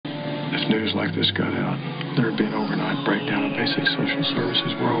If news like this got out, there would be an overnight breakdown of basic social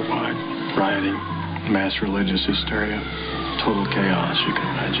services worldwide. Rioting, mass religious hysteria, total chaos, you can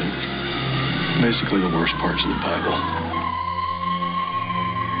imagine. Basically the worst parts of the Bible.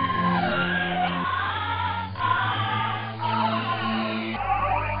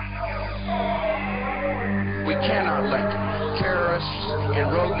 We cannot let terrorists and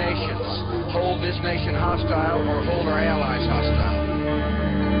rogue nations hold this nation hostile or hold our allies hostile.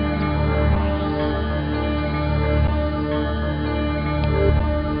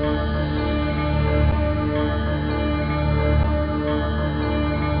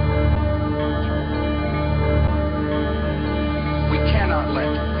 We cannot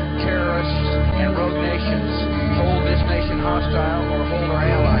let terrorists and rogue nations hold this nation hostile or hold our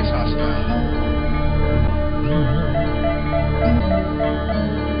allies hostile.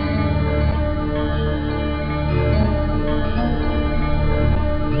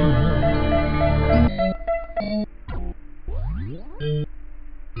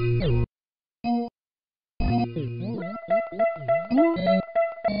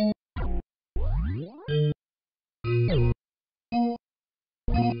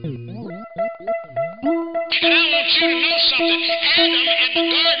 But I want you to know something. Adam in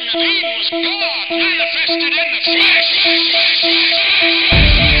the Garden of Eden was God manifested in the flesh.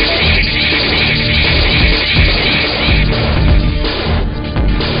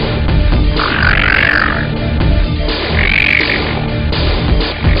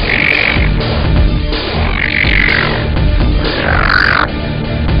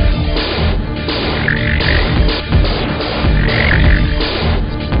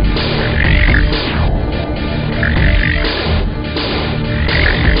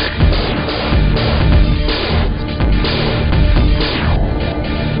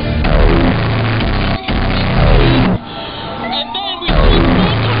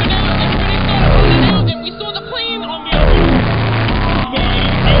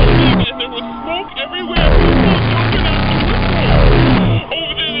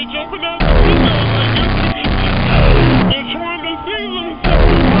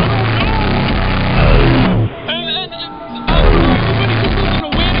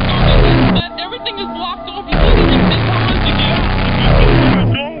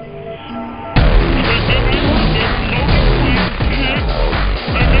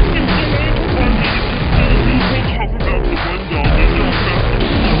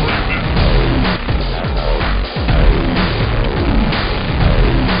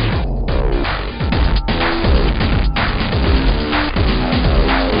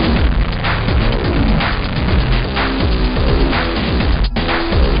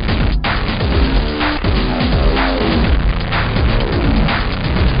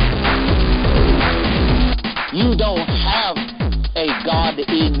 You don't have a God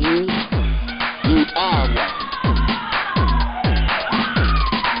in you. You are one.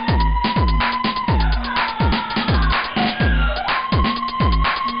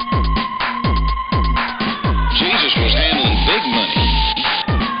 Jesus was handling big money.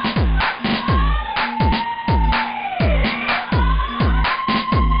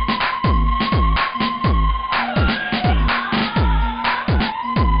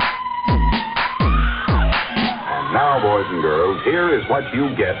 Now, boys and girls, here is what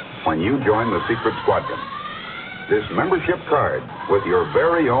you get when you join the Secret Squadron. This membership card with your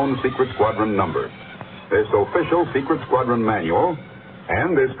very own Secret Squadron number, this official Secret Squadron manual,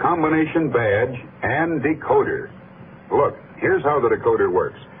 and this combination badge and decoder. Look, here's how the decoder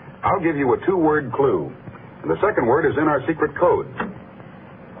works. I'll give you a two-word clue. And the second word is in our secret code.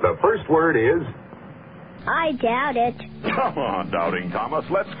 The first word is... I doubt it. Come on, Doubting Thomas,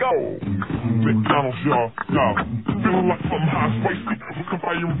 let's go. McDonald's, y'all. Feeling like something hot, spicy. Looking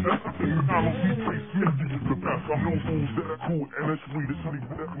by your recipe. McDonald's, you taste me. The best. I'm no fools that are cool and it's sweet. It's honey,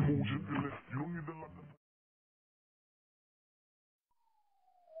 that moves you feel it. You don't need to like the...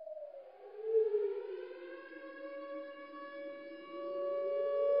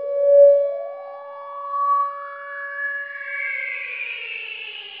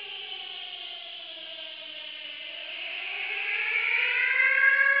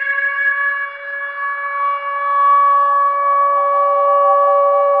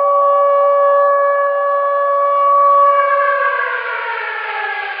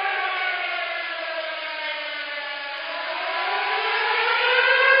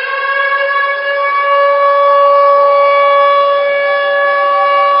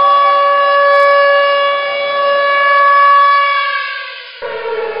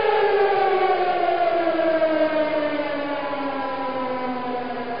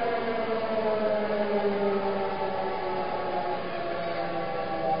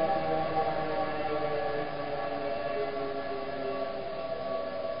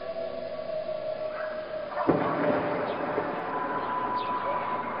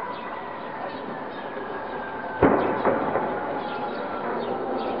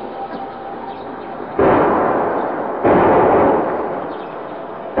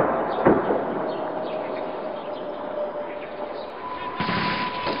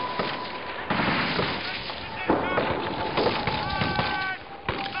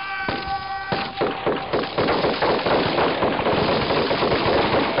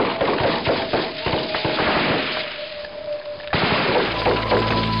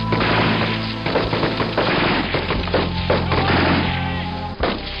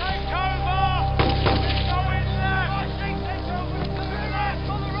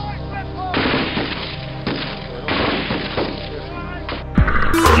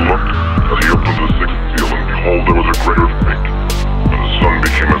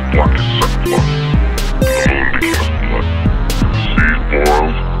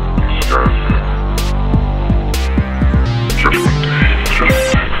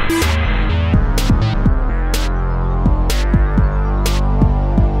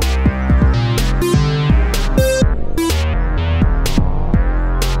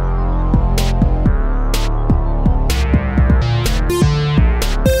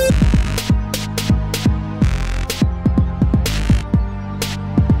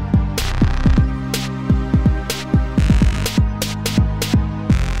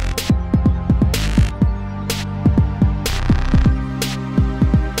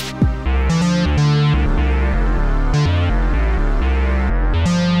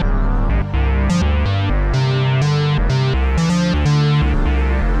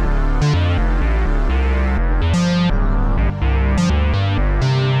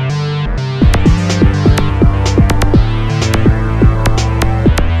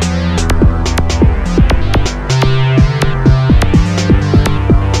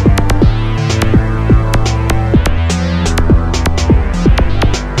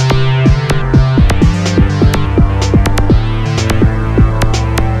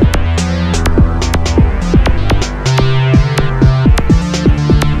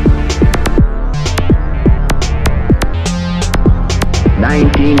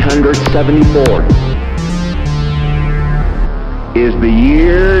 1974 is the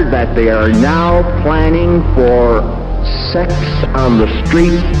year that they are now planning for sex on the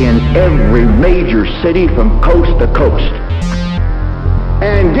streets in every major city from coast to coast.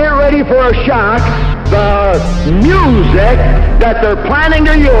 And get ready for a shock. The music that they're planning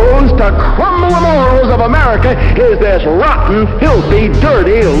to use to crumble the morals of America is this rotten, filthy,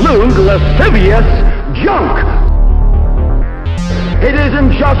 dirty, lewd, lascivious junk. It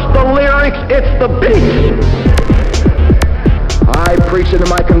isn't just the lyrics, it's the beat. I preach it in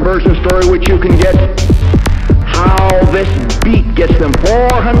my conversion story, which you can get, how this beat gets them.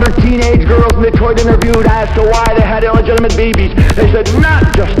 400 teenage girls in Detroit interviewed as to why they had illegitimate babies. They said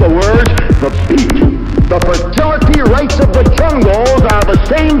not just the words, the beat. The fertility rates of the jungles are the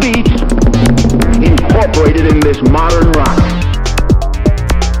same beats incorporated in this modern rock.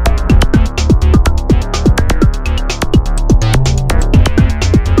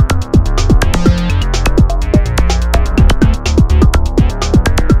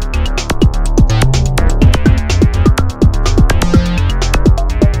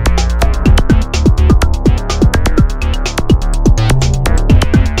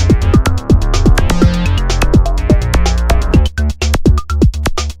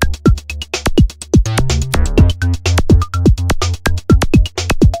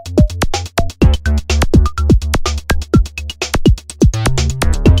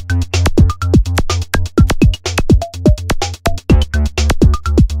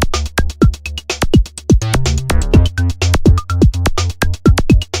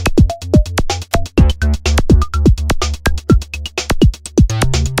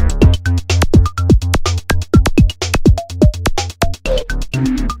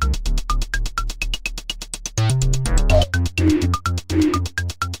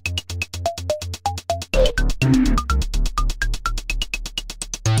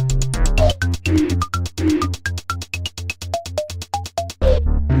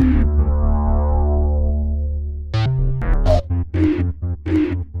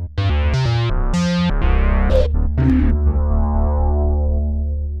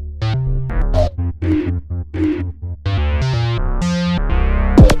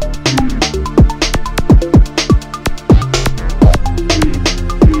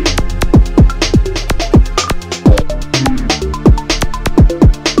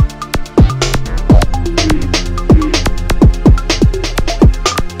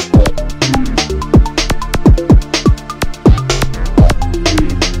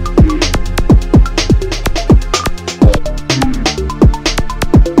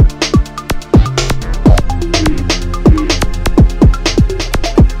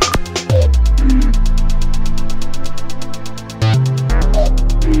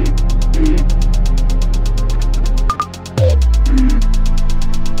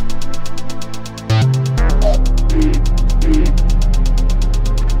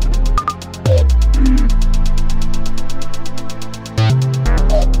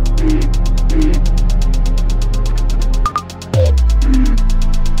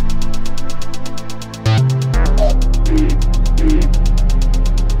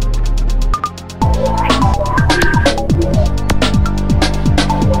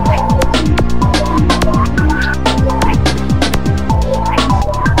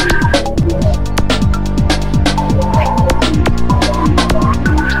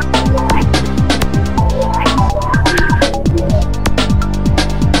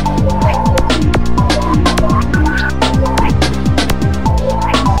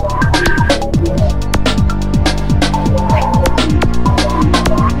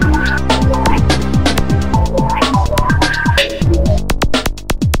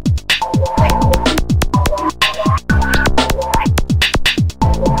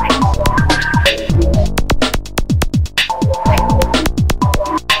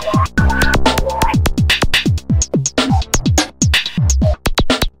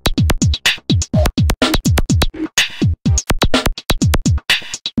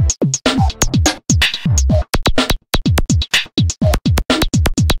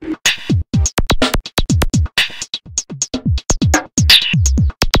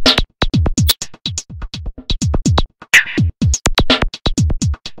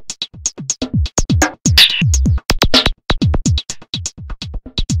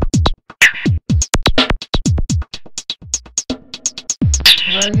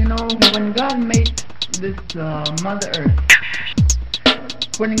 Well, you know, when God made this Mother Earth,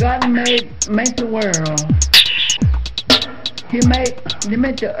 when God made the world, He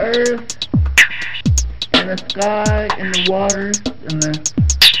made the earth and the sky and the waters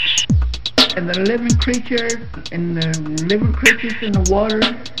and the living creatures and the living creatures in the waters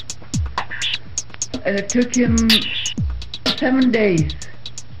And it took him 7 days.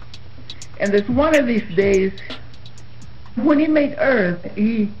 And there's one of these days, when he made earth,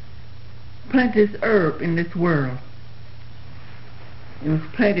 he planted his herb in this world. It was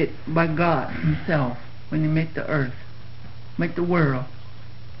planted by God himself when he made the earth, made the world.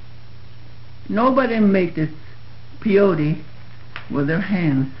 Nobody made this peyote with their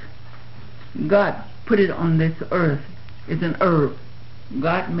hands. God put it on this earth. It's an herb.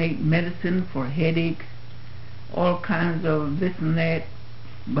 God made medicine for headaches, all kinds of this and that,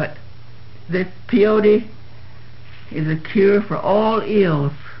 but this peyote is a cure for all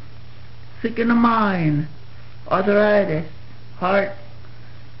ills. Sick in the mind, arthritis, heart,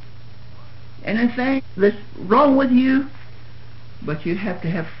 anything that's wrong with you, but you have to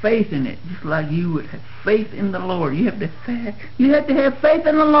have faith in it, just like you would have faith in the Lord. You have to have faith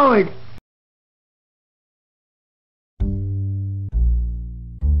in the Lord.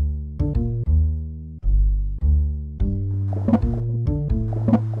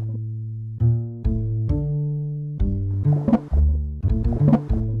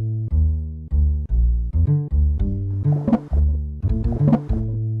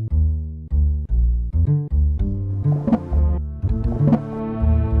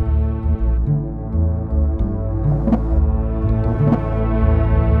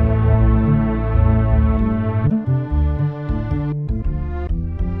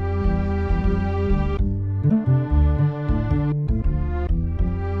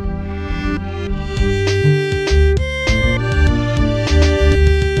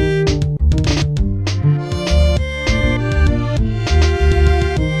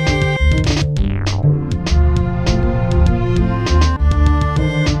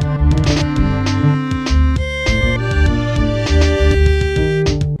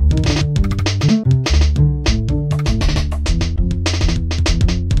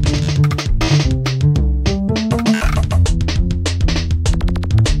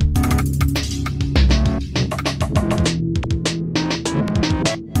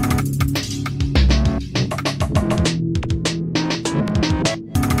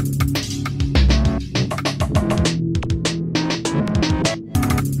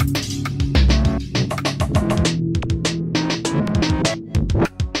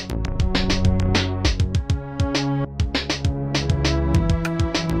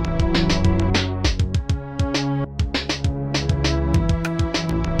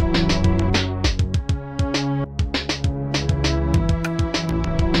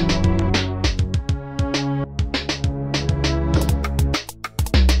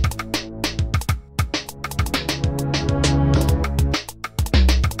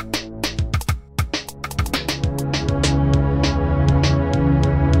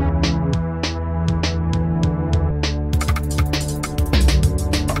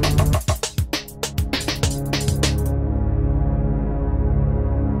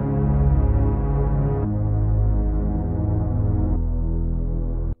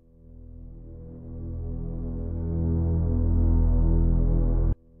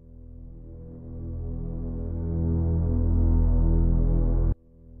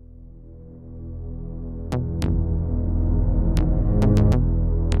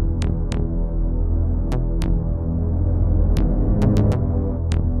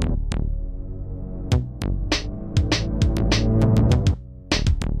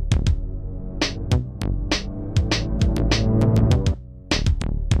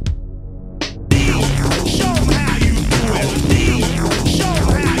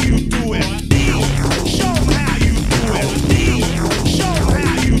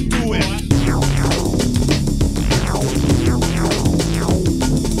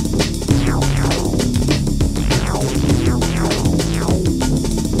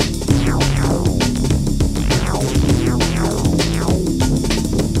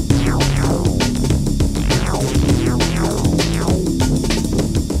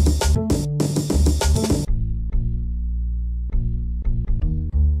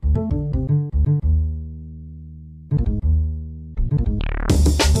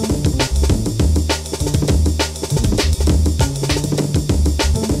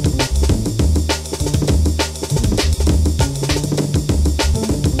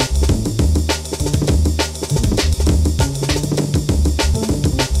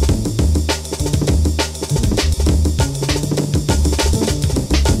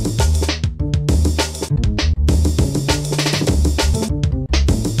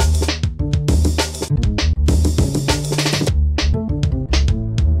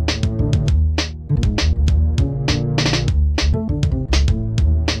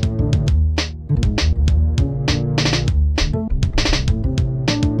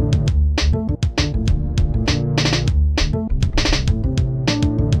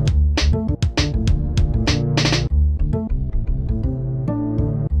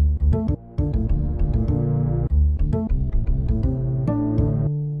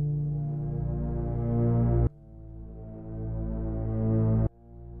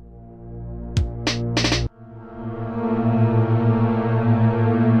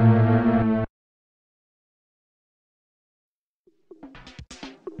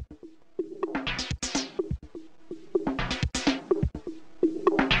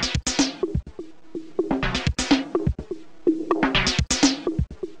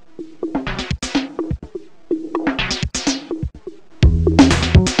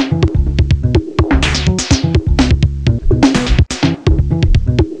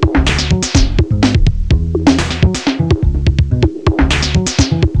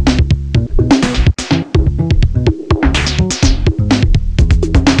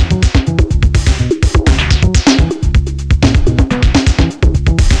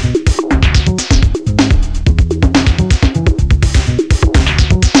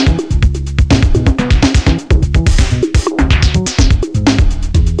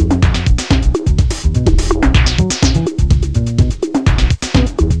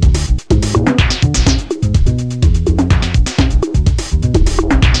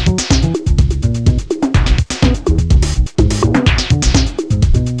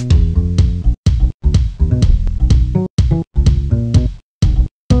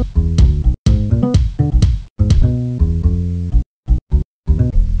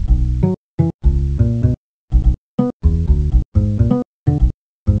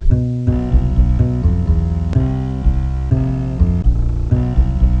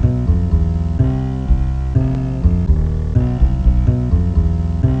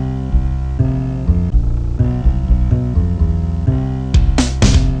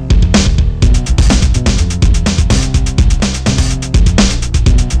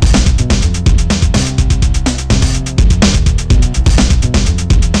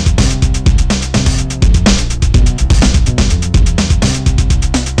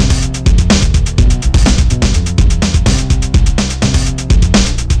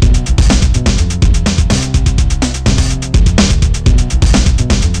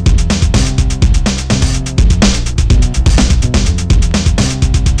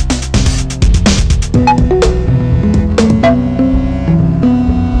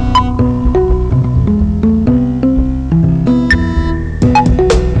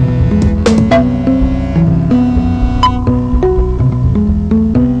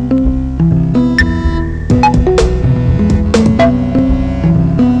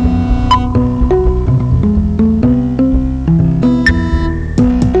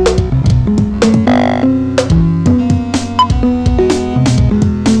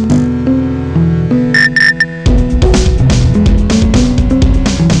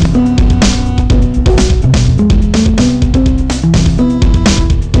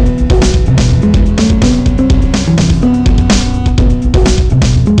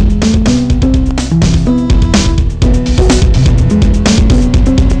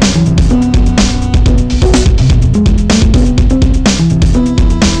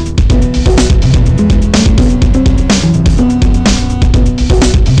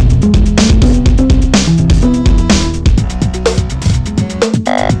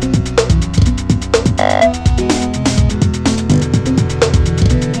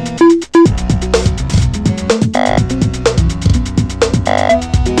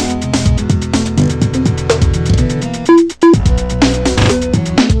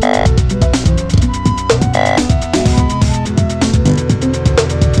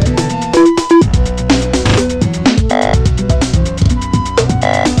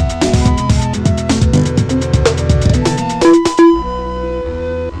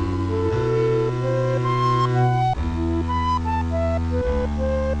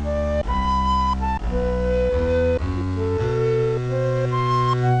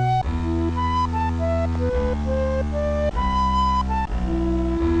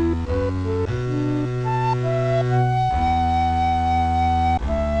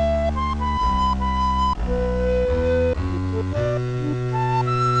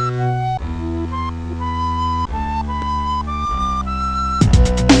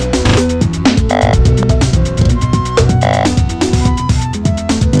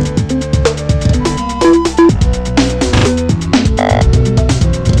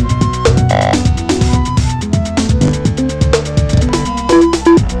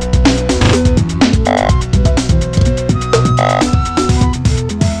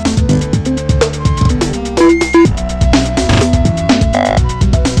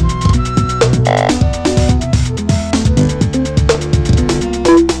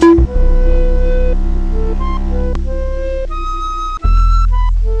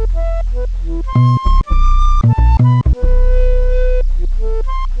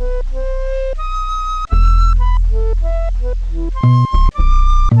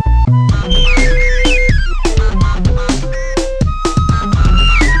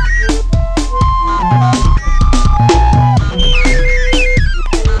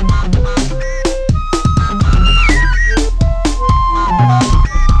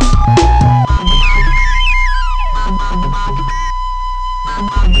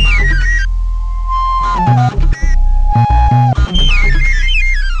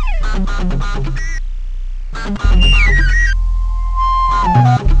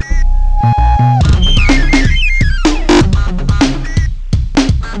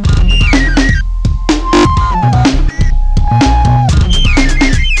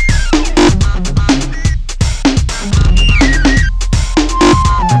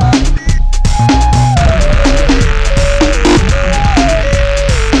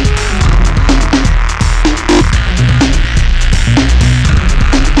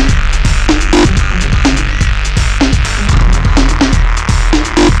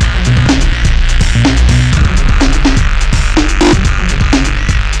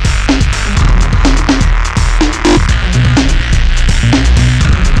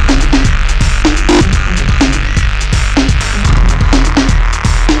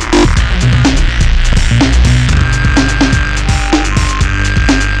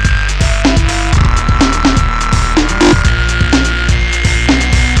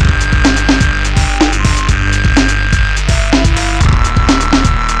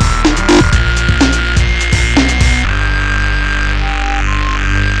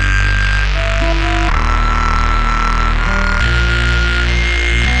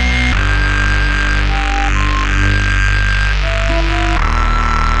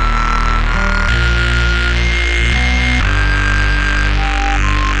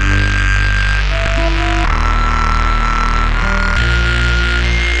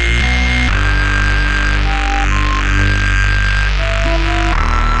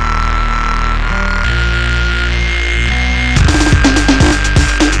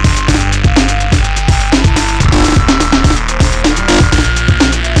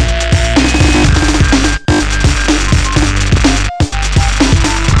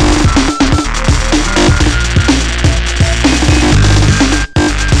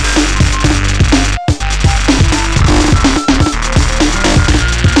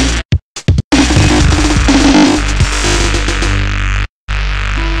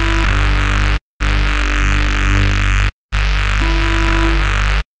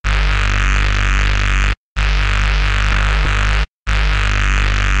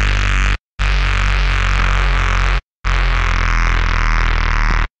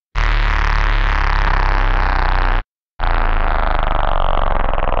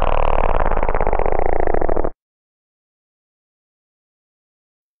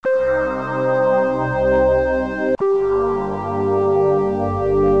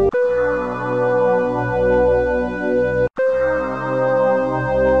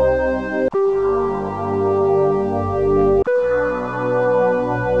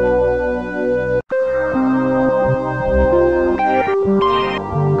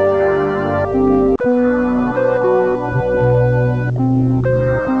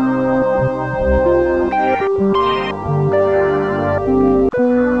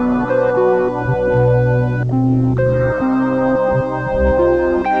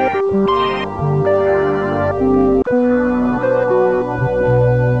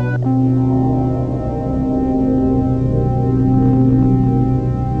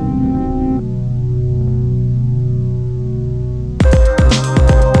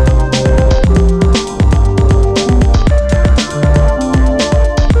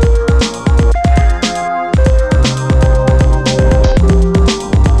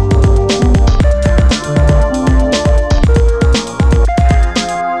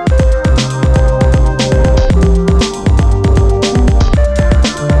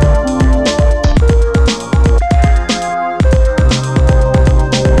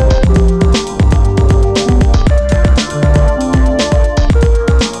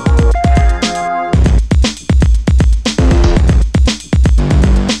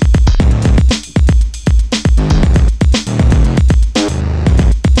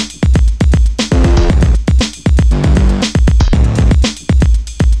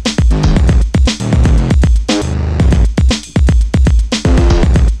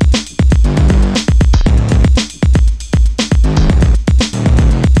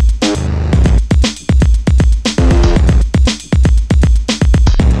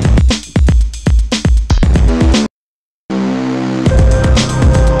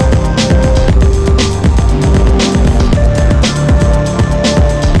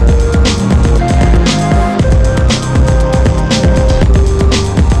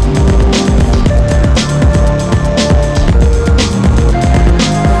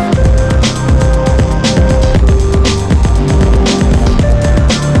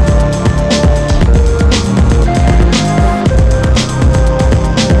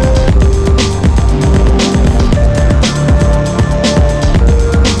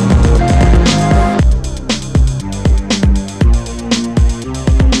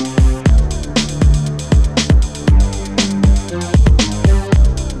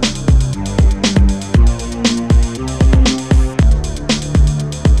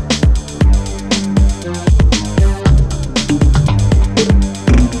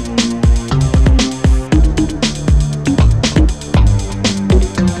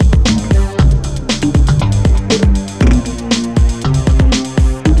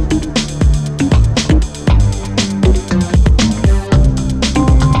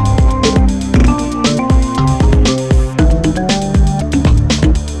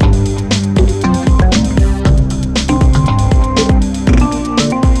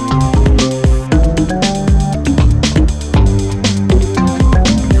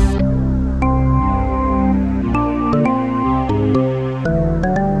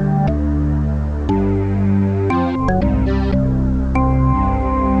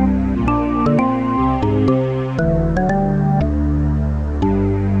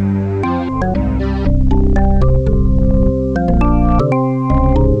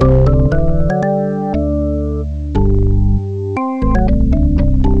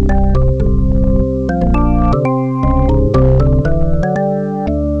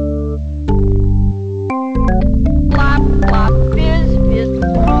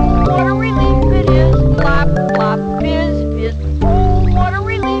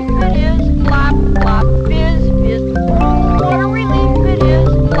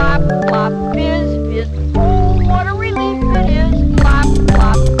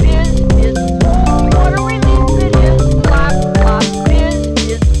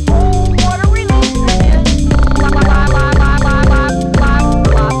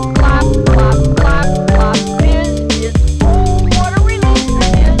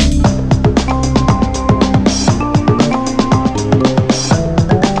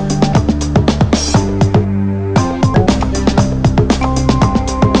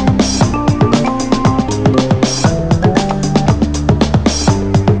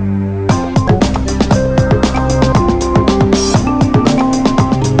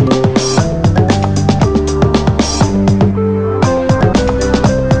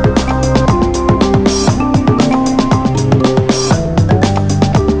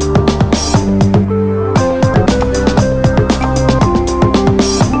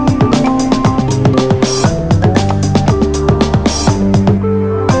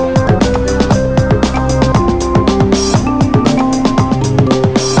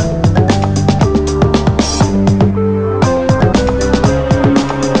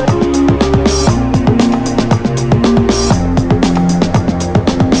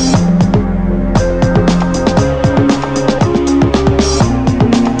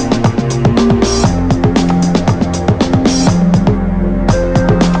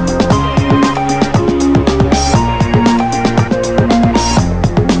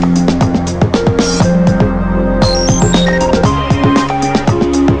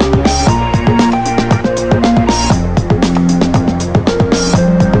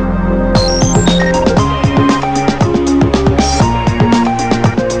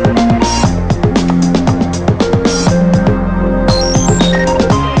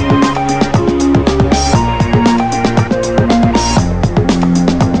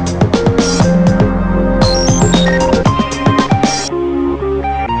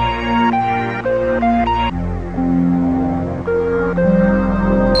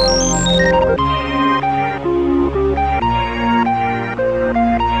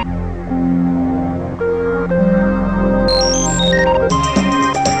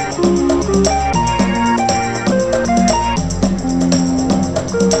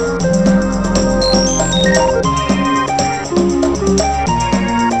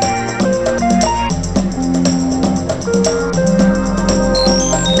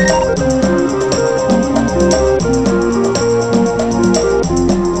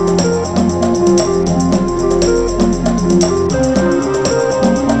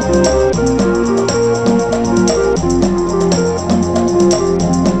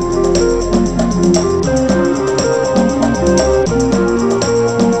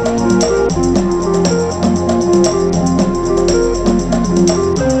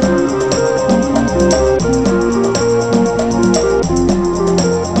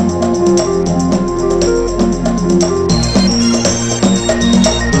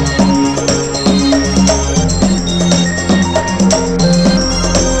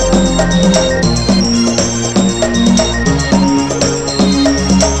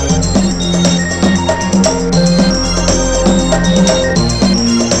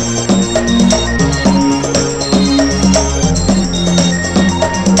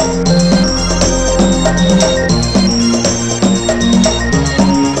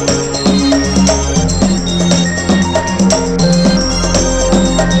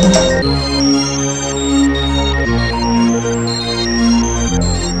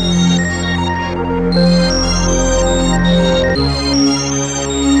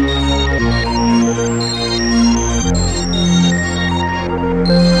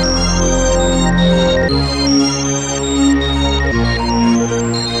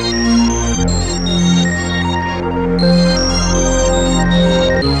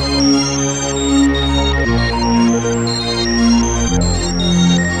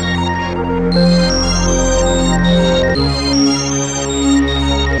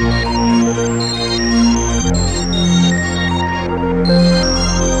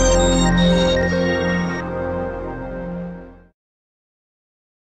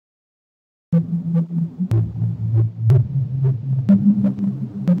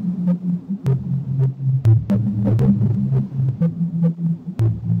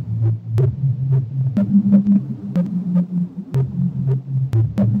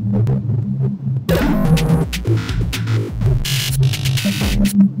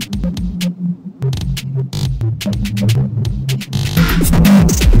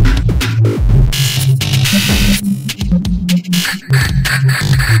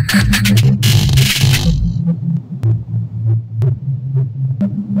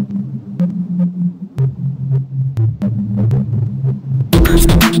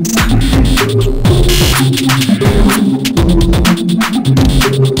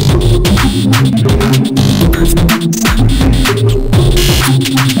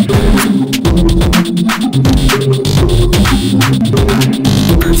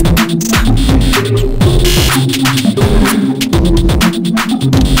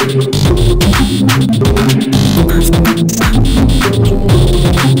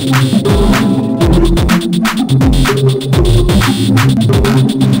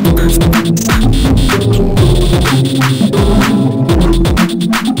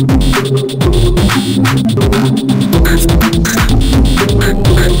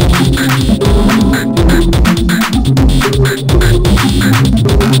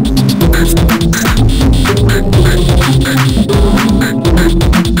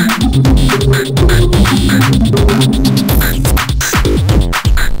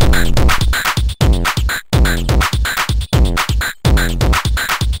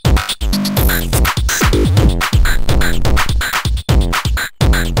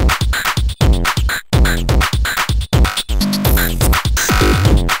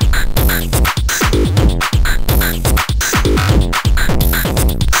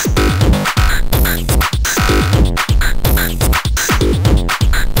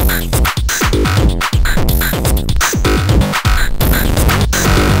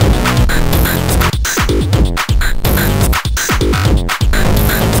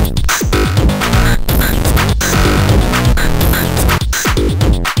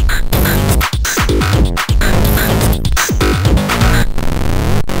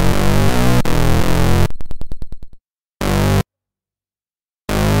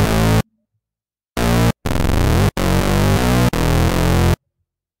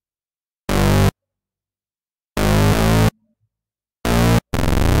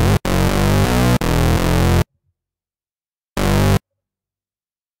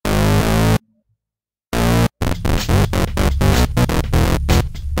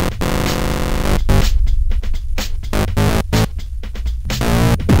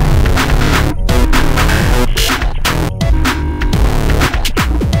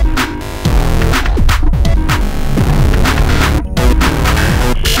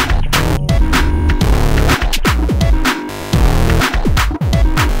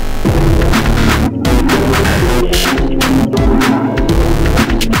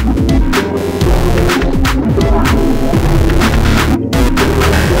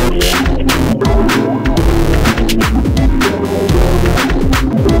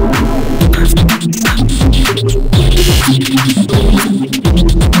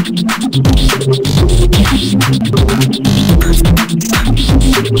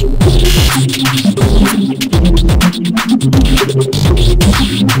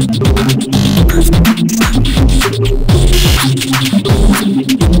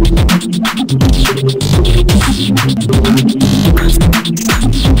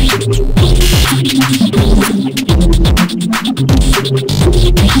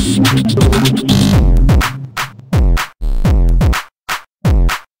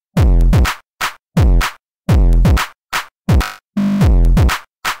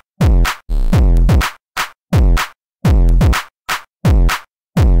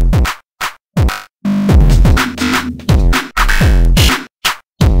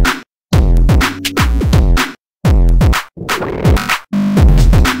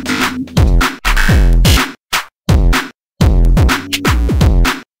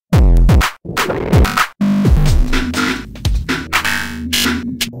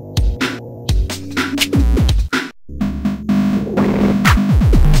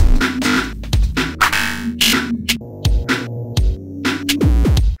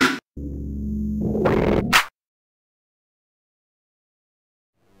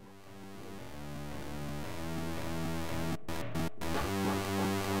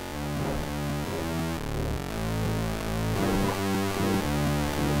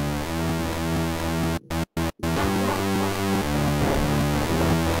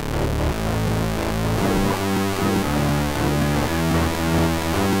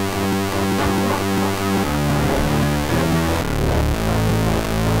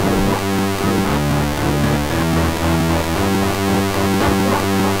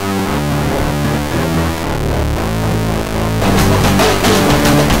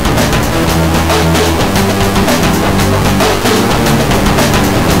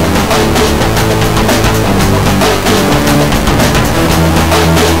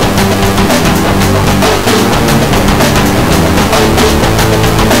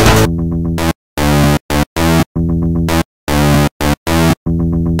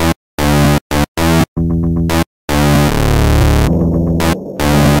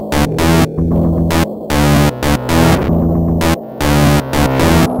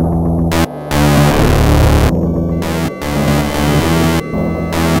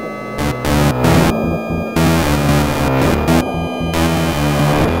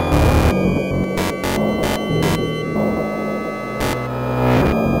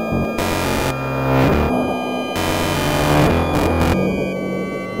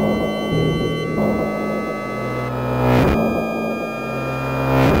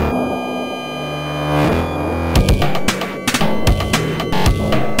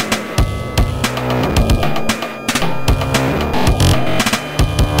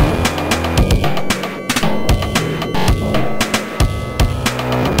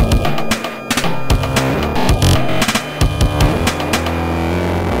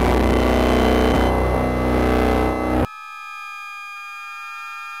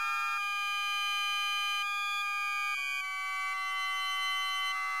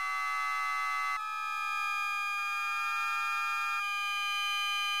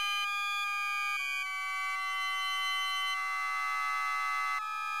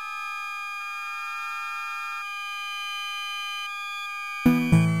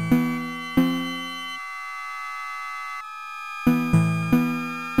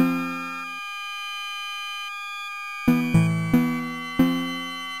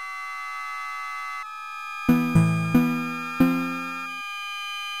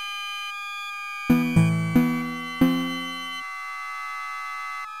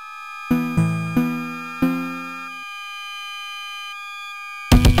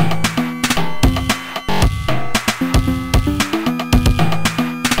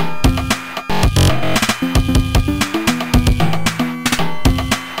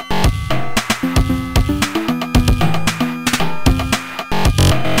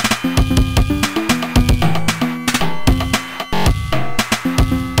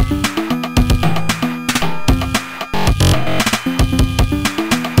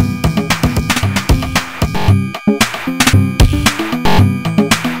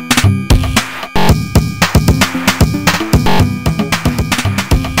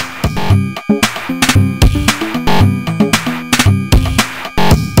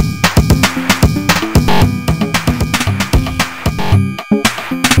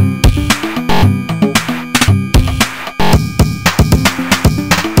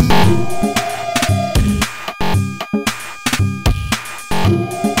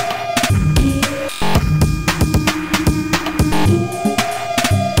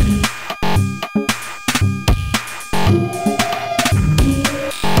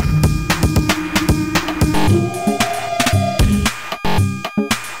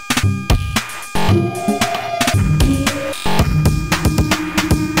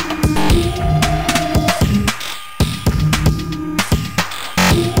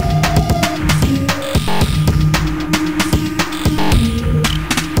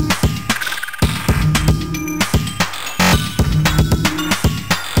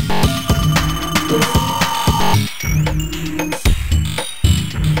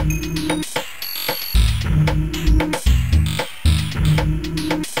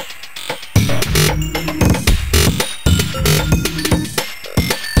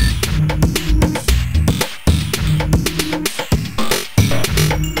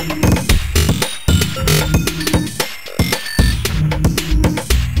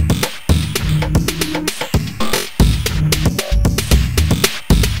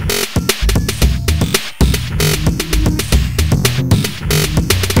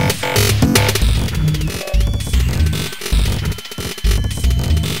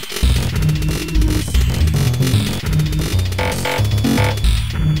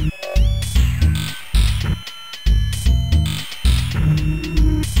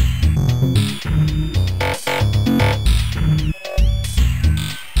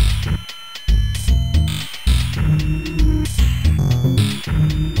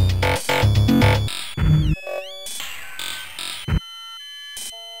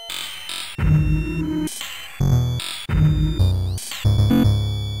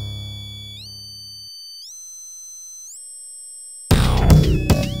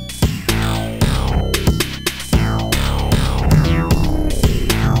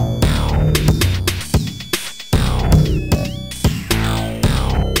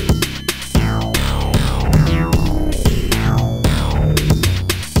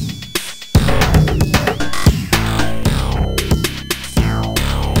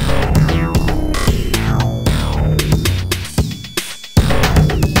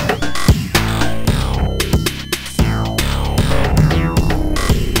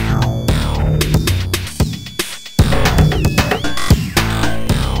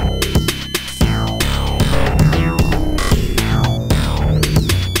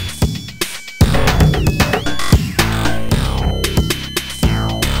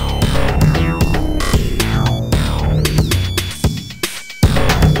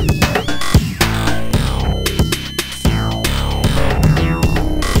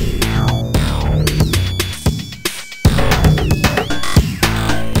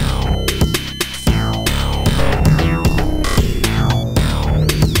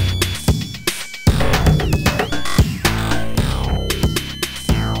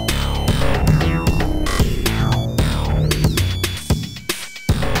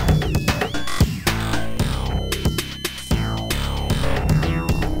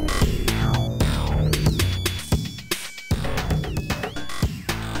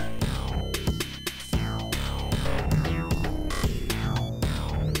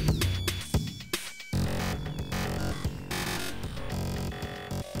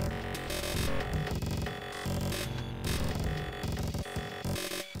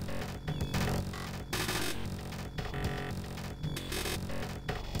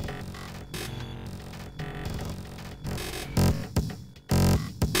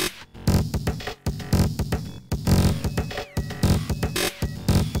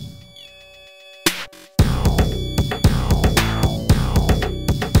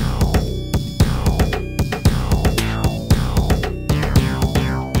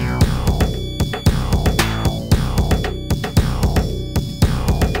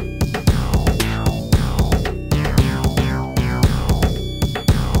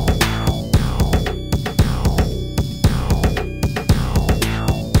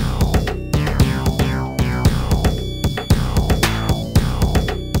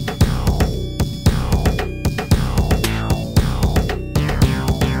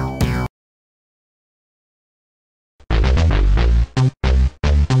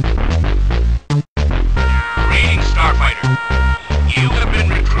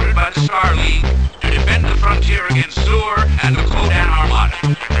 our league to defend the frontier against Sewer and the Kodan Armada.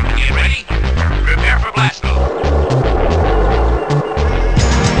 Get ready? Prepare for blast off.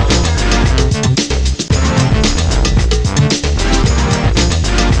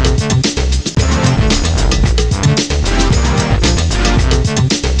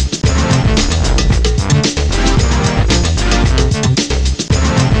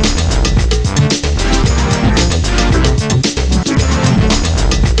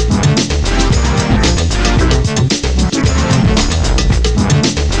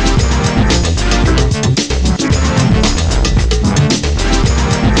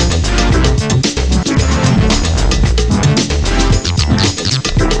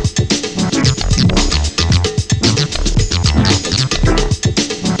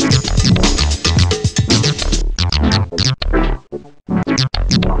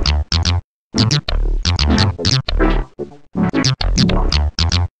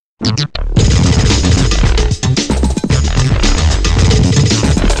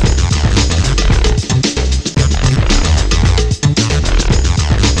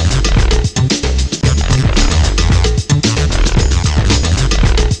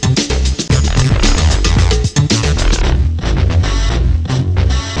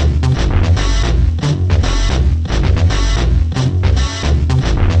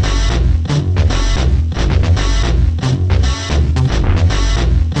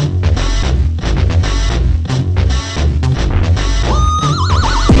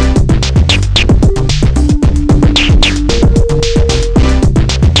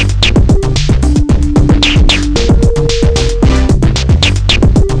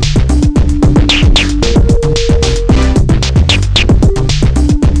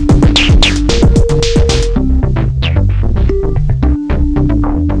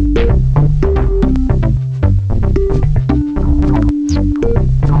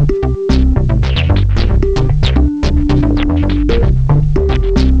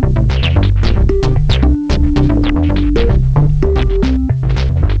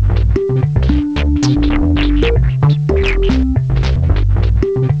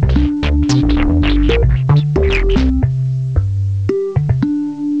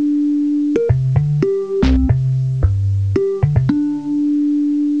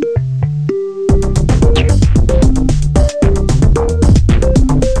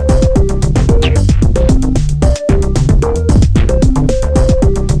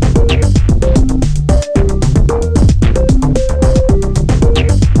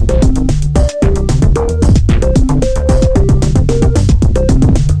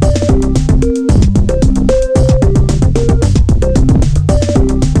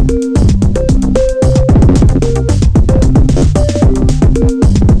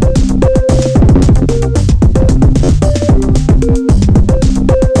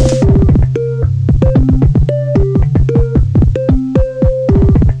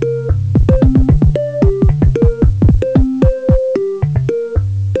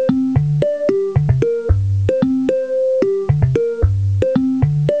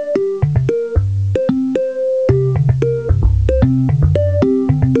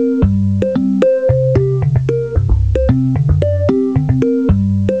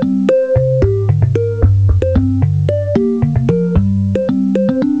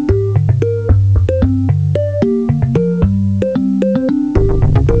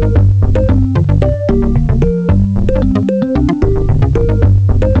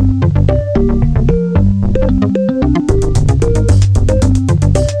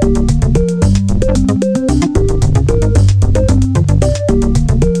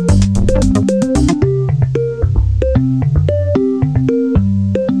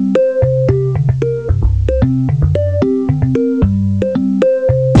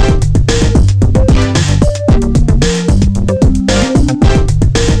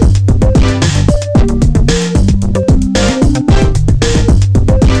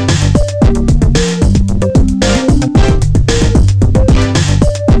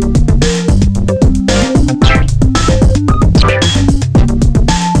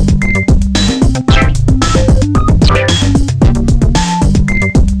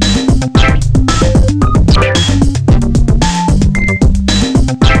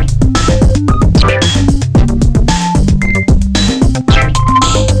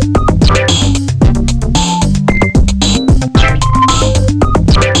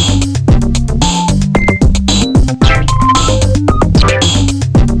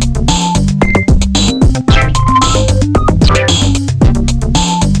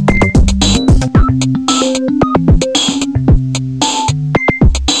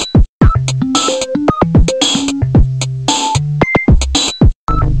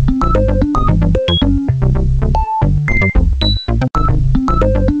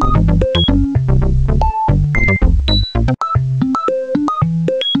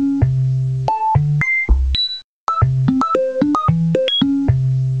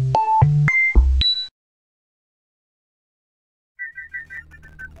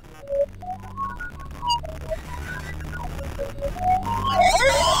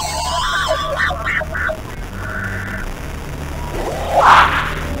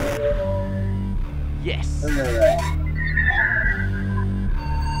 Yes.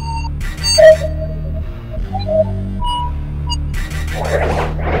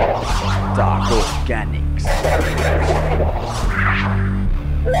 Dark Organics.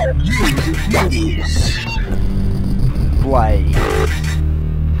 Blade.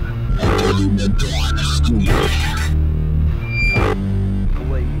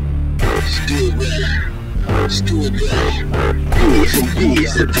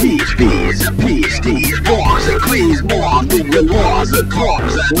 Peace, these bars and cleans more than the laws and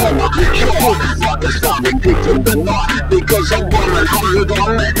drums and more. Sure, not the stopping picture the knot, because I'm running hard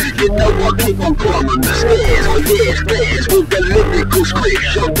on it. You know I keep on climbing the stairs with these bears with the lyrical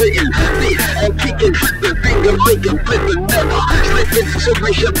scripts you're written beat and kicking the finger licking, flipping never slipping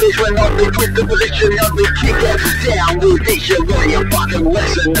submission bitch when I be quick the position I'll be kicking down with this you run your fucking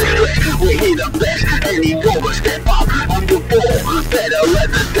lesson district. We hear the best and he go a step up on the ball. Better let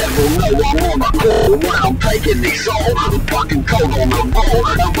the devil know I'm on the call when I'm taking these all. I'm fucking cold on the ball,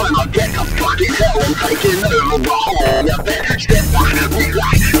 and when I get to fucking hell I'm taking over the whole. You better step back,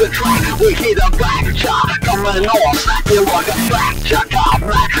 relax the track. We hit a back chart coming on, slap you like a fracture. God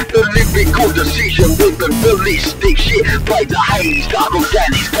black, the lyrical decision with the ballistic shit. Play the haze, dark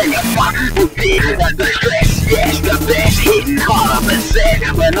organics, can you fuck with it? And the stress, yes, the best hitting harder than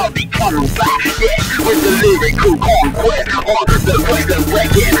said when I be coming back, yes, with the lyrical conquest on the way to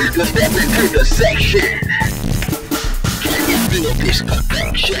wreck it, to step into the section. Can you feel this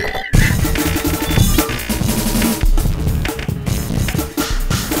perfection?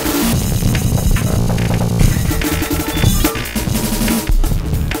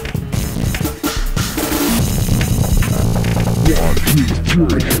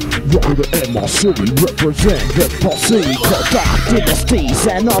 Rock the MRC, represent the posse, dark dynasties,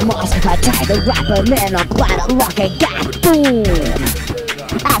 and I must attack the rapper, man, I'm glad I rock and got boom.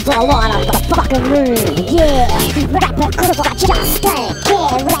 That's all on the fucking room, yeah. Rapper could've just stayed,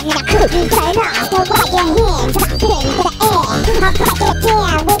 yeah. Ringing a crew, turn off, don't put your hands up into the air. I'm breaking it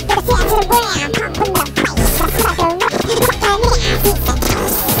down with the sound to the ground, pumping the bass, I'm fucking rock, fucking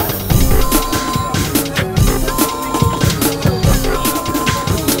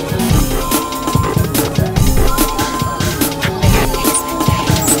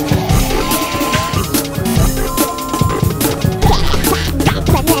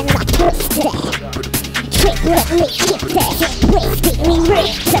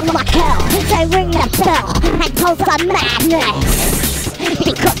I ring the bell and pulse the madness,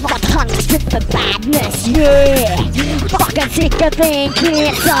 because my tongue's fit for badness, yeah. Fucking sick of being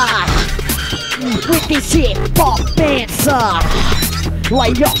cancer with this hip-hop dancer.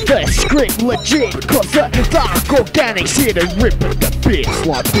 Lay off the script legit, cause the dark organics here to rip at the bits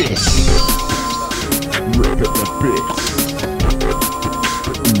like this. Rip at the bits.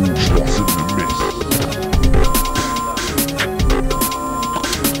 Ooh, what's in the mist?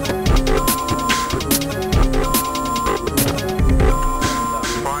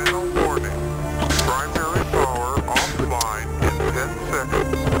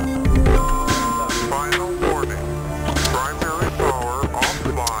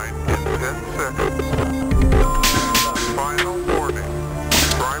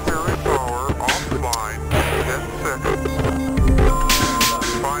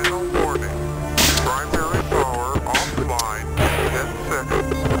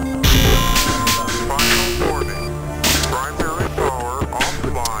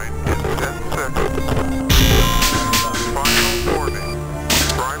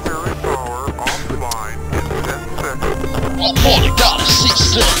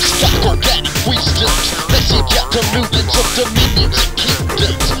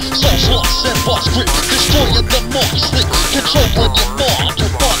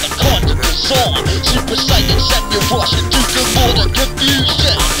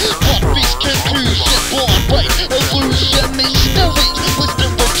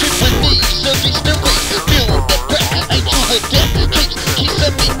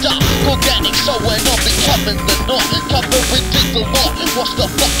 Watch the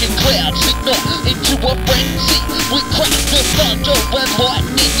fucking crowd signal into a frenzy. We crack the thunder and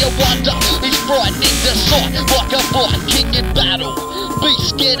lightning. You wonder, it's frightening the sight like a Viking in battle. Be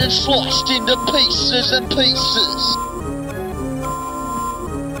scared and sliced into pieces and pieces.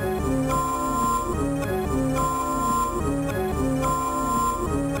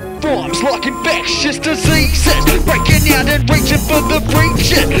 Rhymes like infectious diseases, breaking out and reaching for the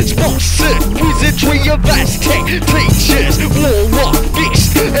breaches. Sponsored wizardry of Aztec teachers. Warlock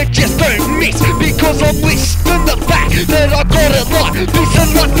fist, it just don't miss, because I'm listing the fact that I got it like this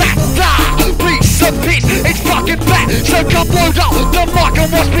and like that. Piece of piss, it's fucking fat, so come load up the mic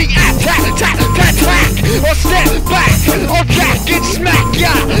and watch me attack, tat, tat, tat.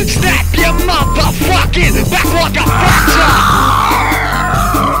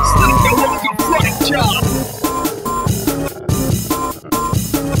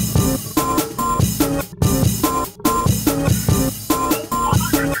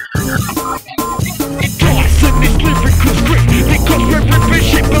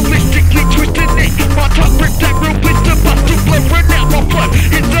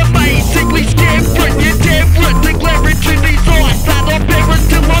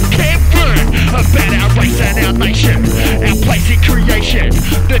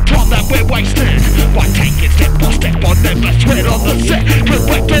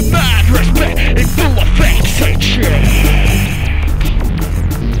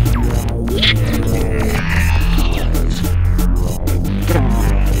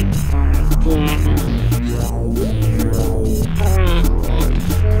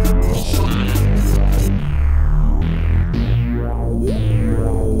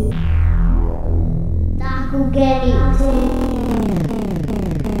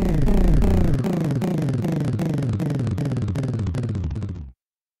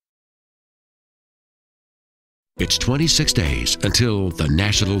 It's 26 days until the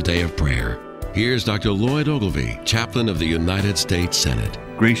National Day of Prayer. Here's Dr. Lloyd Ogilvie, chaplain of the United States Senate.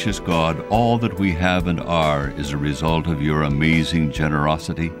 Gracious God, all that we have and are is a result of your amazing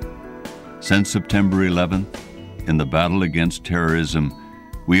generosity. Since September 11th, in the battle against terrorism,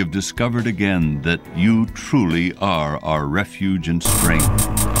 we have discovered again that you truly are our refuge and strength,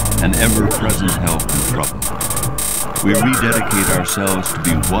 an ever-present help in trouble. We rededicate ourselves to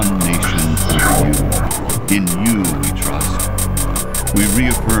be one nation under you. In you we trust. We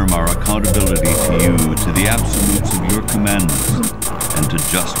reaffirm our accountability to you, to the absolutes of your commandments, and to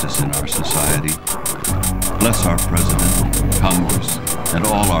justice in our society. Bless our President, Congress, and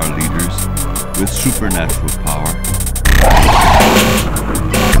all our leaders with supernatural power.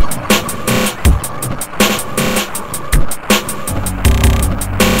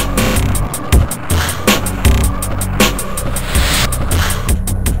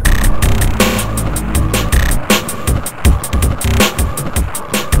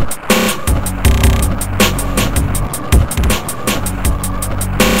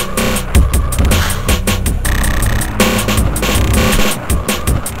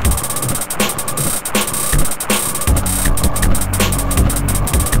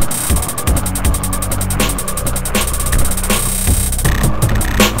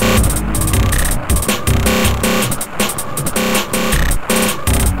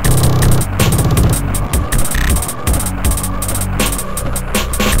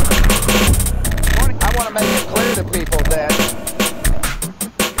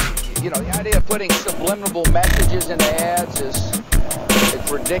 Putting subliminal messages in ads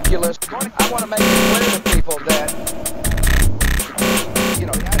it's ridiculous. I want to make it clear to people that, the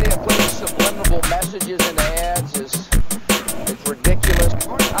idea of putting subliminal messages in ads it's ridiculous.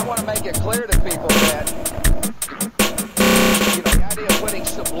 I want to make it clear to people that, the idea of putting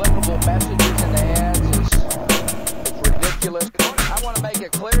subliminal messages in ads it's ridiculous. I want to make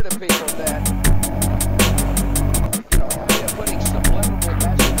it clear to people that, the idea of putting subliminal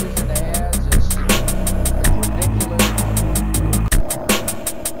messages in ads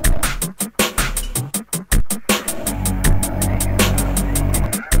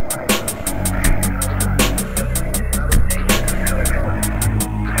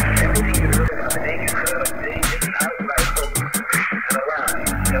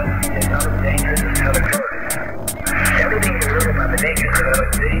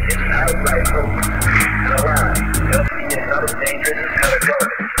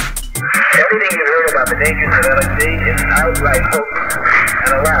Everything you heard about the dangers of LSD is outright hoax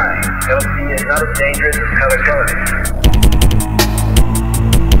and a lie. LSD is not as dangerous as color coding.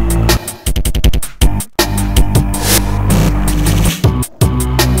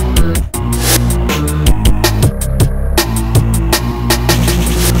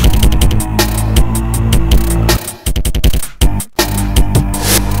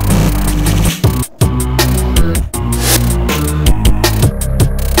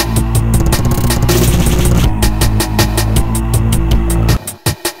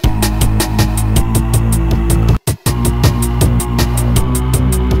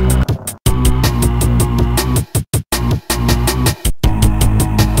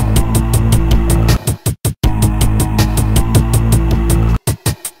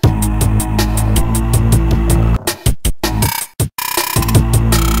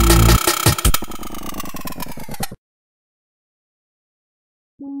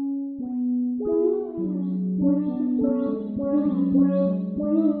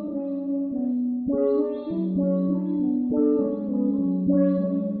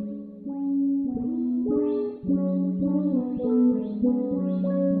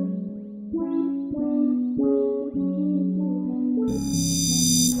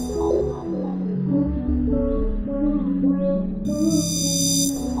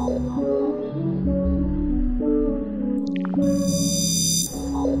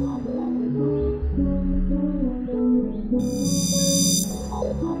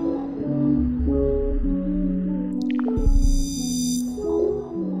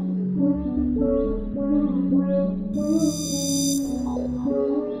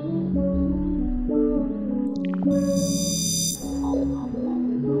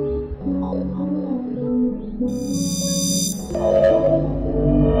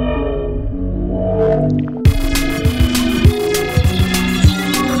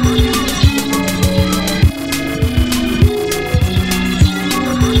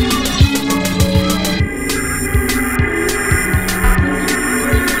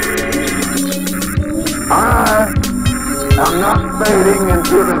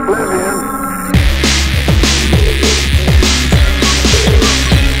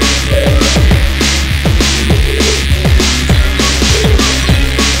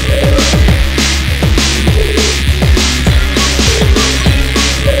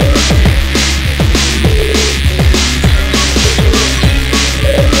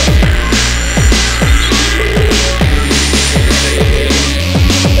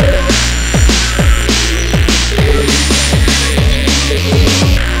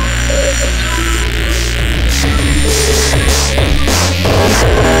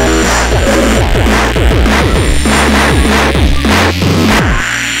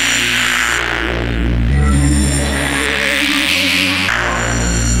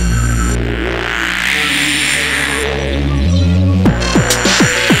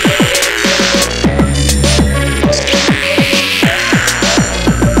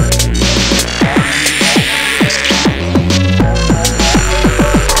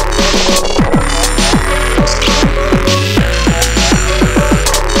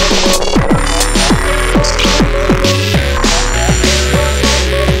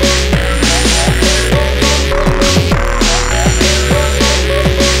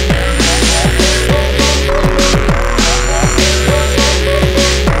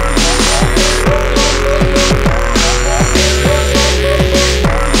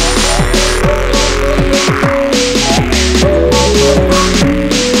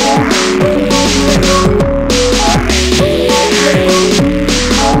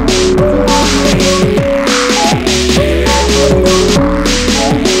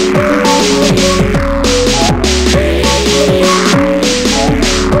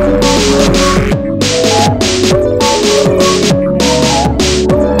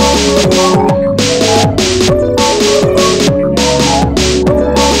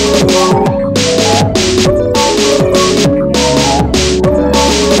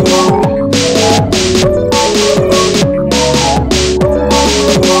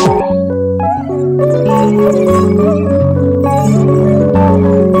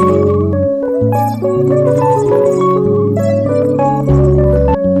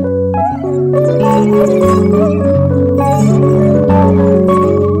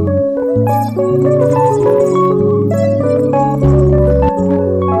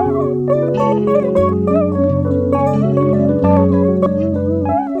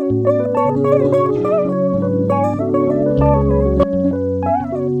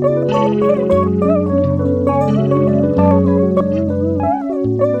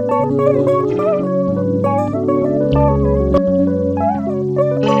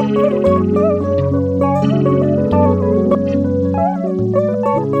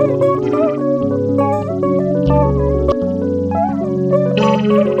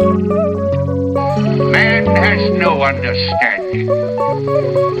 Man has no understanding.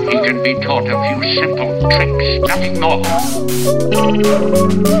 He can be taught a few simple tricks, nothing more.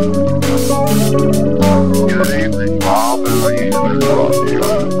 Good evening, Bob. How are you?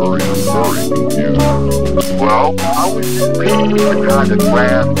 Very confused. Well, I wish people would kind of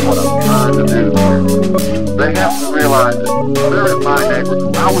grasp what I'm trying to do here. They have to realize that they're in my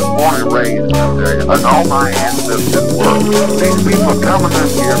neighborhood. I was born and raised in this area, and all my ancestors were. These people are coming in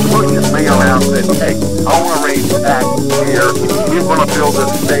here, pushing me around, saying, hey, I want to raise taxes here. We want to build a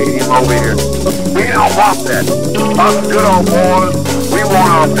stadium over here. We don't want that. Us good old boys, we want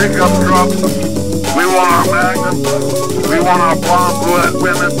our pickup trucks. We want our Magnum. We want our blonde blood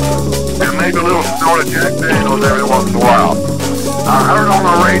women. And maybe a little snort of Jack Daniels every once in a while. I heard on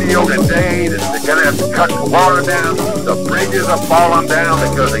the radio today that they're going to have to cut the water down. The bridges are falling down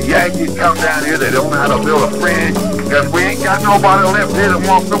because the Yankees come down here. They don't know how to build a bridge because we ain't got nobody left here that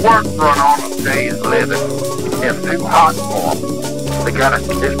wants to work for an honest day's living. It's too hot for them. They got to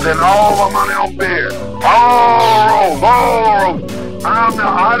spend all the money on beer. All road.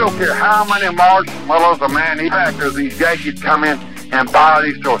 I don't care how many marshmallows a man eats after these Yankees come in and buy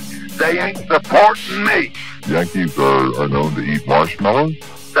these stores. They ain't supporting me. Yankees are known to eat marshmallows?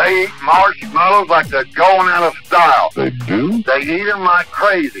 They eat marshmallows like they're going out of style. They do? They eat them like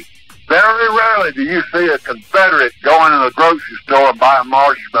crazy. Very rarely do you see a Confederate going in the grocery store and buying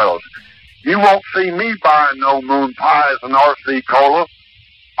marshmallows. You won't see me buying no moon pies and RC Cola.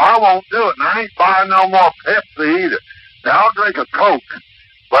 I won't do it, and I ain't buying no more Pepsi either. Now, I'll drink a Coke,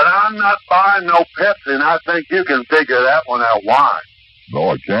 but I'm not buying no Pepsi, and I think you can figure that one out why. No,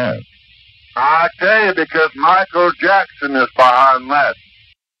 I can't. I tell you, because Michael Jackson is behind that.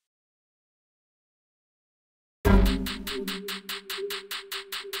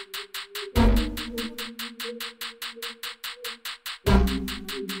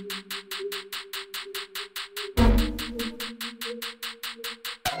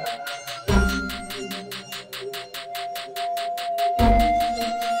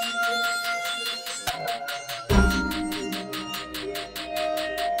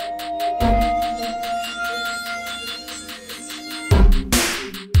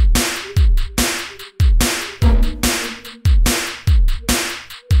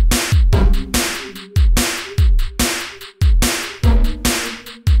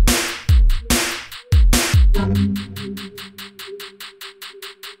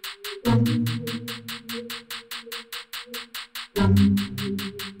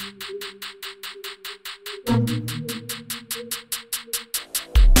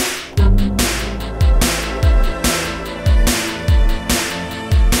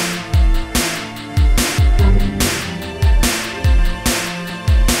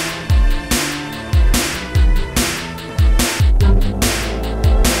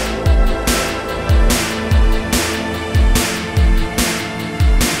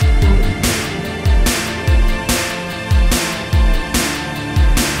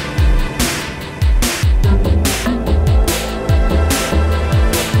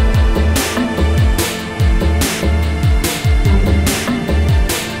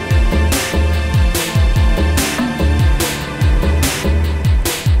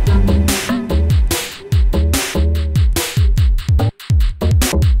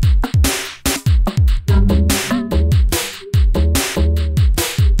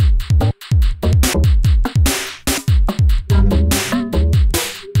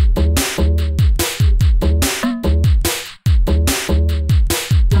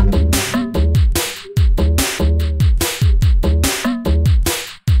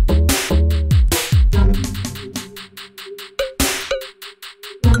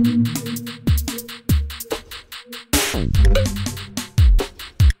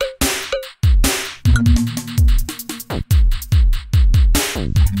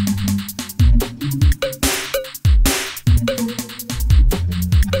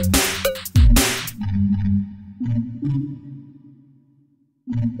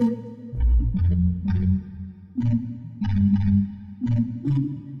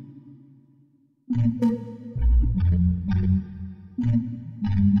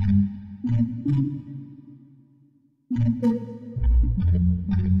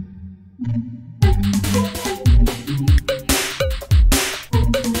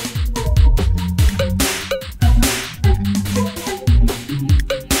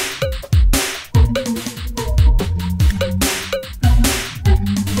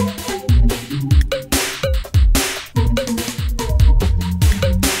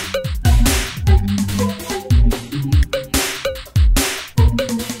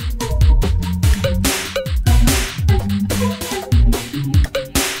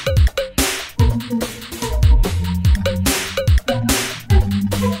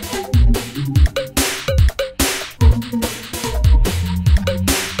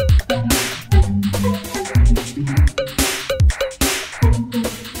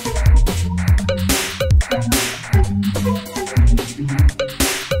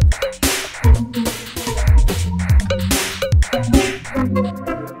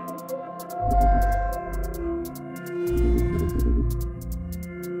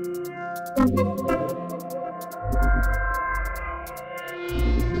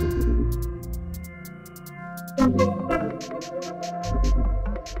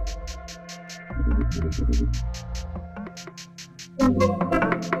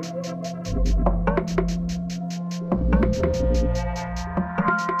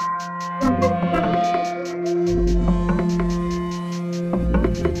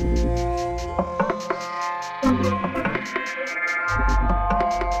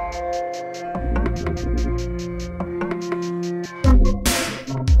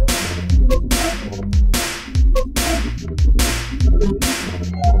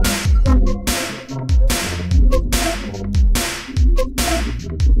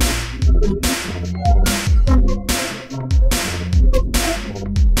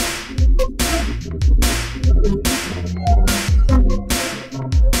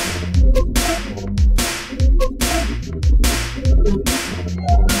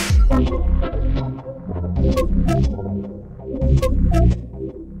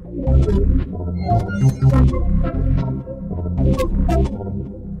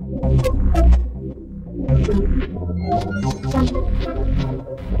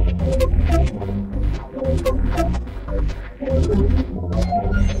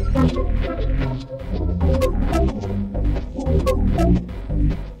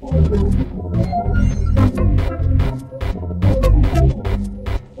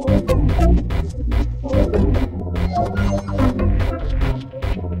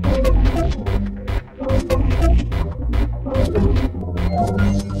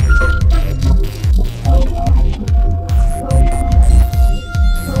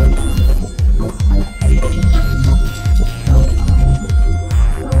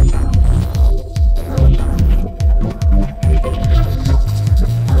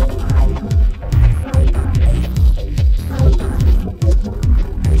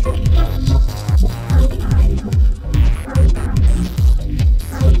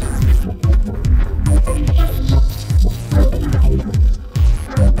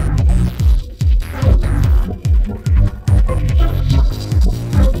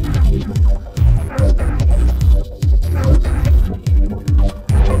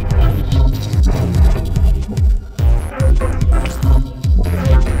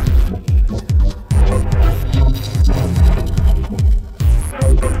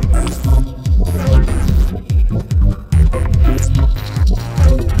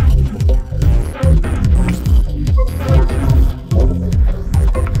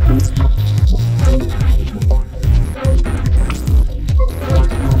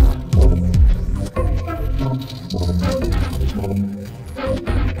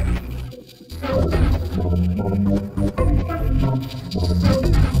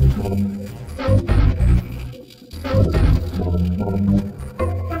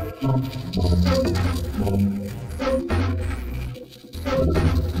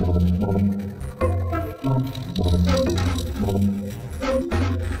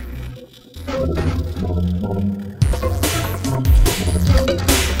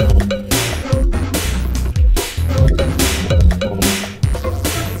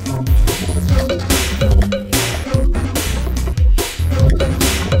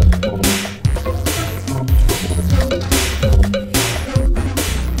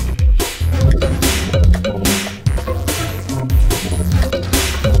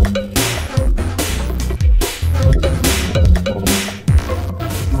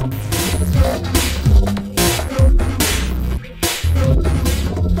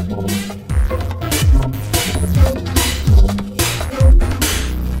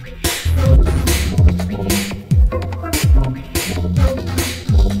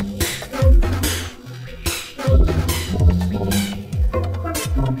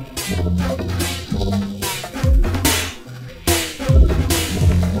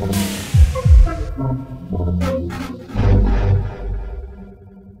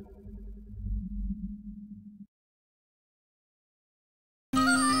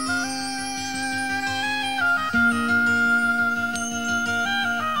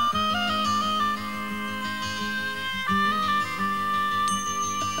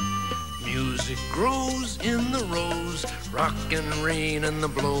 Music grows in the rose, rock and rain and the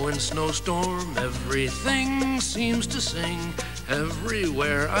blowing snowstorm. Everything seems to sing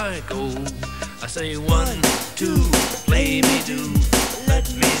everywhere I go. I say 1, 2, play me do,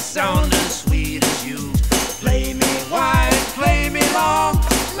 let me sound as sweet as you. Play me wide, play me long,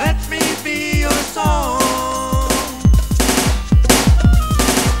 let me be your song.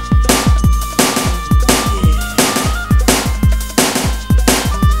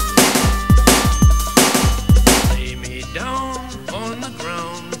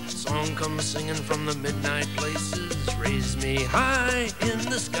 Singing from the midnight places, raise me high in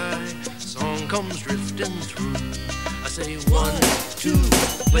the sky, song comes drifting through. I say 1, 2,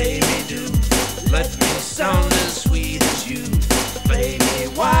 play me do, let me sound as sweet as you. Play me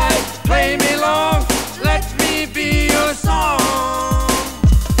wide, play me long, let me be your song.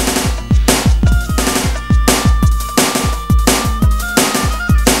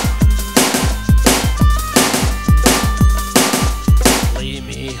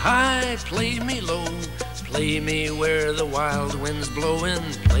 High, play me low, play me where the wild wind's blowing.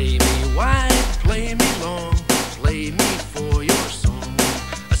 Play me wide, play me long, play me for your song.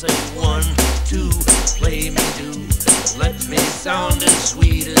 I say 1, 2, play me do, let me sound as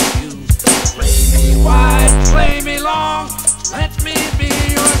sweet as you. Play me wide, play me long, let me be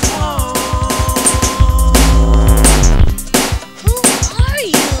your song. Who are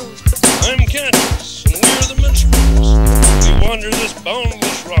you? I'm Candace, and we're the minstrels. We wander this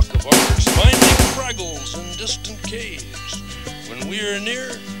boundless rock of ours, finding fraggles in distant caves. When we are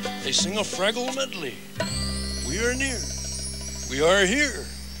near, they sing a fraggle medley. We are near. We are here.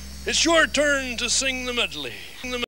 It's your turn to sing the medley.